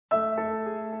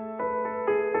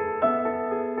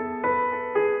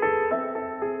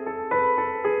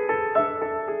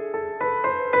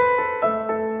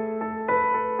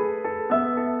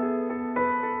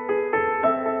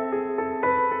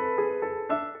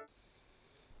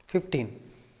15.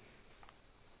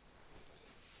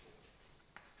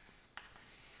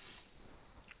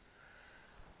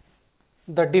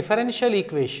 The differential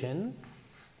equation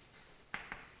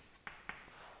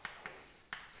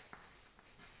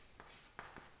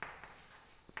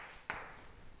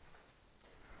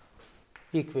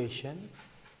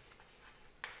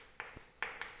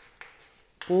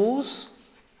whose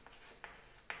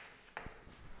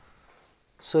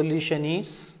solution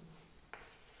is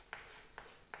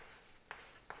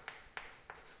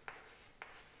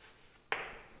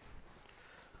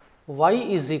y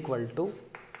is equal to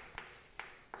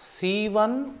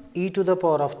C1 e to the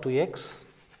power of 2x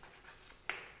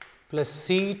plus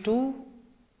C2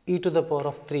 e to the power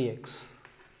of 3x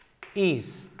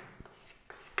is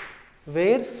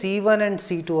where C1 and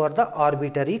C2 are the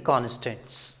arbitrary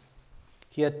constants.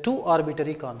 Here two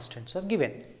arbitrary constants are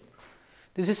given.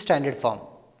 This is standard form.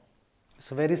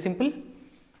 So, very simple.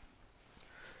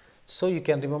 So, you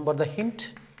can remember the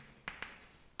hint.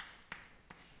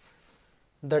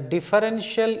 The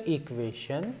differential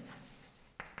equation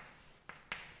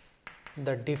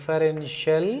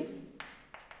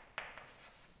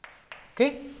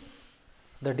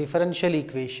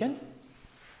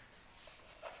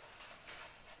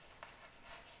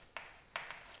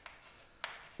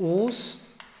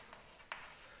whose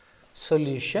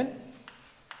solution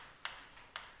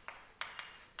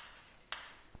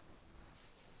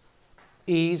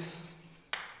is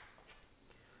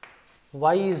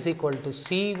y is equal to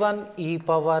C1 e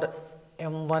power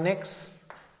m1x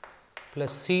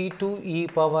plus C2 e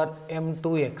power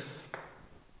m2x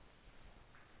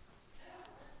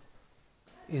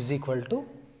is equal to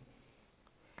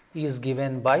is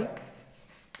given by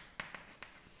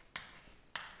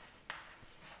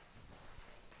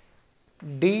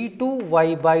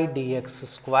d2y by dx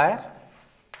square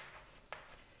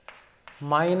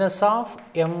minus of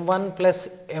m1 plus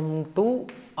m2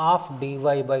 of dy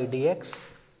by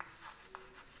dx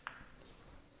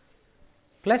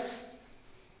plus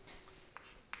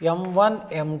m1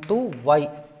 m2 y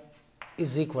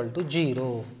is equal to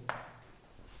 0.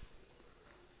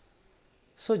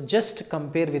 So, just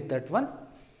compare with that one.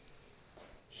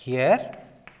 Here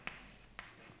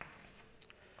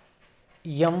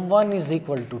m1 is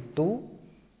equal to 2,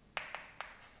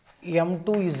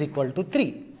 m2 is equal to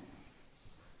 3.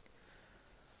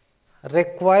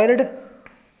 Required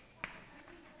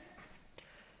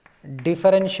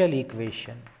differential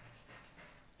equation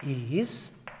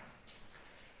is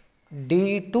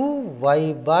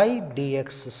d2y by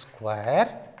dx square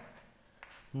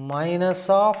minus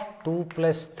of 2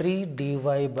 plus 3 dy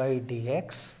by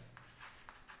dx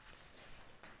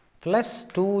plus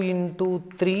 2 into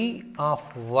 3 of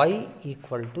y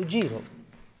equal to 0.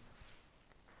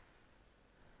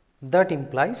 That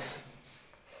implies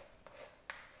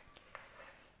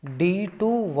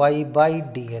d2y by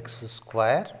dx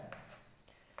square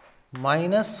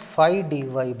minus 5 dy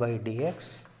by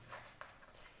dx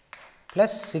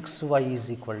plus 6y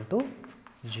is equal to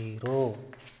 0.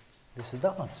 This is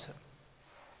the answer.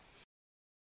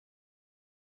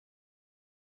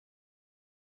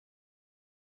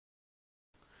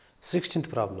 Sixteenth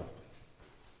problem.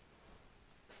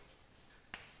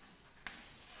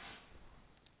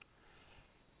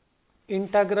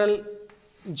 Integral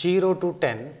 0 to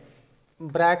 10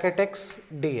 bracket x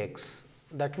dx,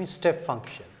 that means step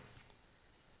function,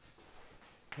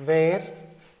 where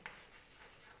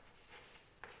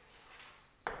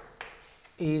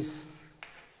is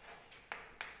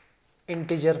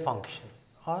integer function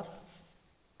or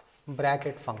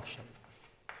bracket function.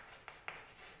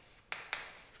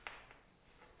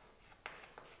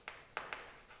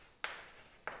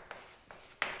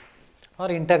 Or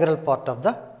integral part of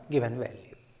the given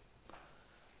value.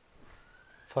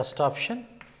 First option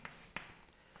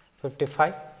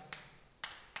 55,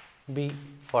 B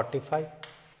 45,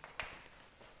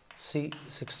 C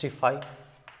 65,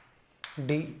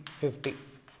 D 50.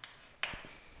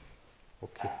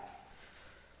 Okay.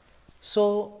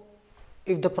 So,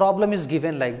 if the problem is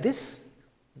given like this,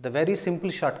 the very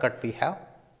simple shortcut we have.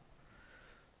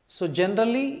 So,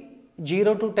 generally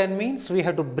 0 to 10 means we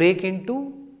have to break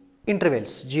into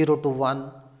intervals 0 to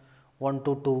 1, 1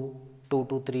 to 2, 2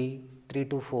 to 3, 3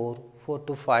 to 4, 4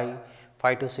 to 5,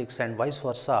 5 to 6 and vice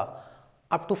versa.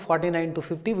 Up to 49 to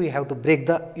 50 we have to break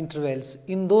the intervals.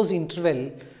 In those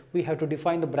intervals we have to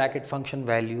define the bracket function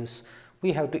values,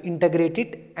 we have to integrate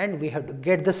it and we have to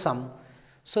get the sum.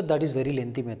 So, that is very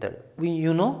lengthy method.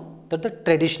 You know that the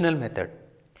traditional method.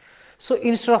 So,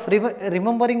 instead of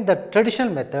remembering the traditional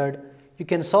method, you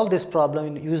can solve this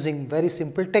problem using very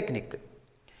simple technique.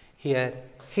 Here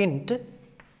hint,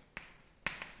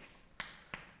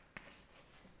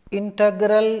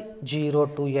 integral 0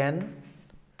 to n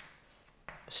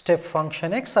step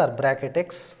function x or bracket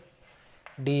x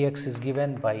dx is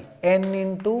given by n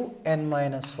into n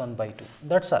minus 1 by 2.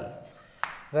 That is all.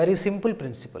 Very simple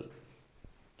principle.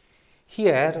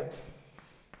 Here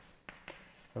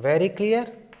very clear,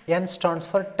 n stands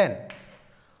for 10.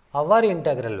 Our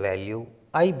integral value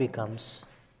I becomes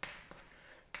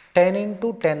 10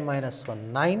 into 10 minus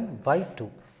 1, 9 by 2.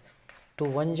 2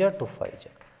 1 ja, 2 5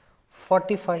 ja,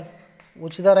 45.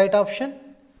 Which is the right option?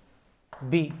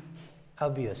 B.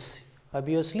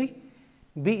 Obviously,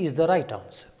 B is the right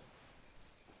answer.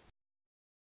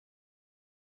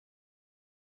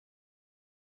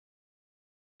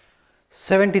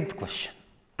 Seventeenth question.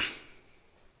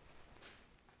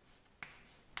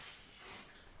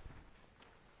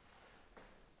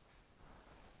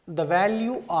 The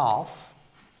value of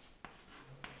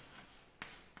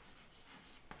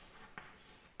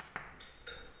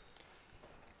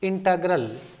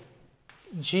integral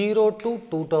 0 to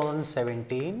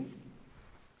 2017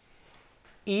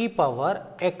 e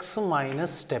power x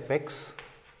minus step x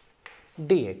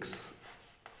dx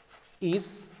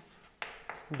is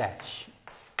dash.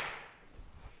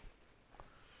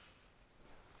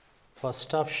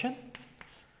 First option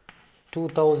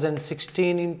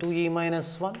 2016 into e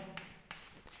minus 1,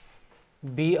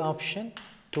 B option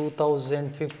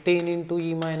 2015 into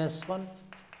e minus 1,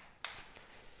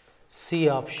 C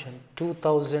option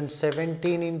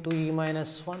 2017 into e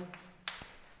minus 1,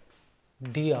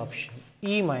 D option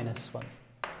e minus 1.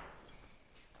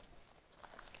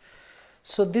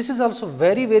 So, this is also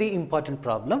very important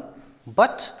problem,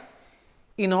 but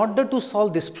in order to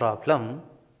solve this problem,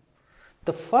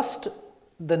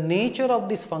 the nature of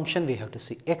this function we have to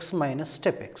see, x minus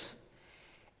step x.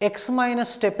 X minus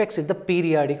step x is the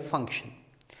periodic function.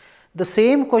 The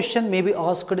same question may be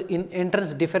asked in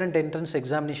different entrance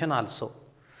examination also.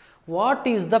 What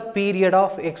is the period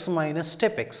of x minus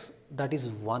step x? That is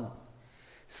 1.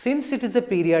 Since it is a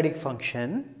periodic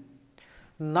function,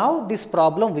 now this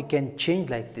problem we can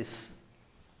change like this.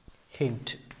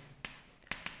 Hint.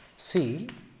 See,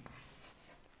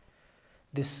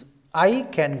 this I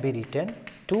can be written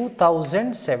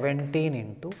 2017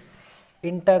 into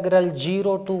integral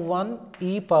 0 to 1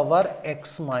 e power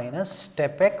x minus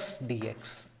step x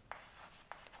dx.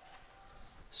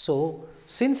 So,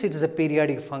 since it is a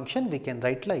periodic function, we can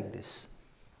write like this.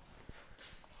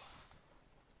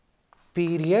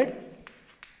 Period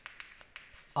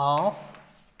of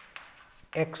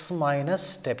x minus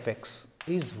step x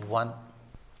is 1.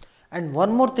 And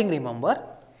one more thing remember,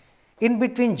 in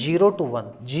between 0 to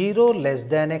 1, 0 less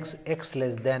than x, x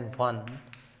less than 1,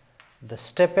 the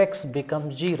step x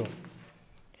becomes 0.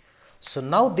 So,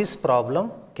 now this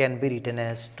problem can be written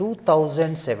as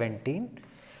 2017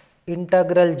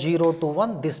 integral 0 to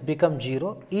 1, this becomes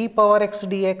 0, e power x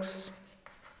dx.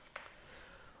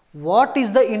 What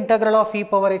is the integral of e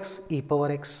power x? E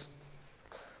power x.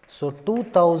 So,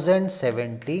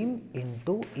 2017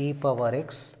 into e power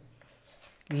x,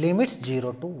 limits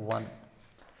 0 to 1.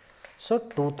 So,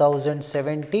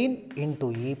 2017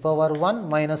 into e power 1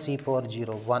 minus e power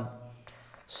 0, 1.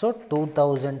 So,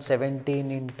 2017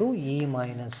 into e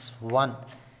minus 1.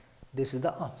 This is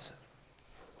the answer.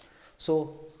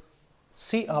 So,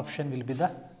 C option will be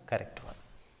the correct one.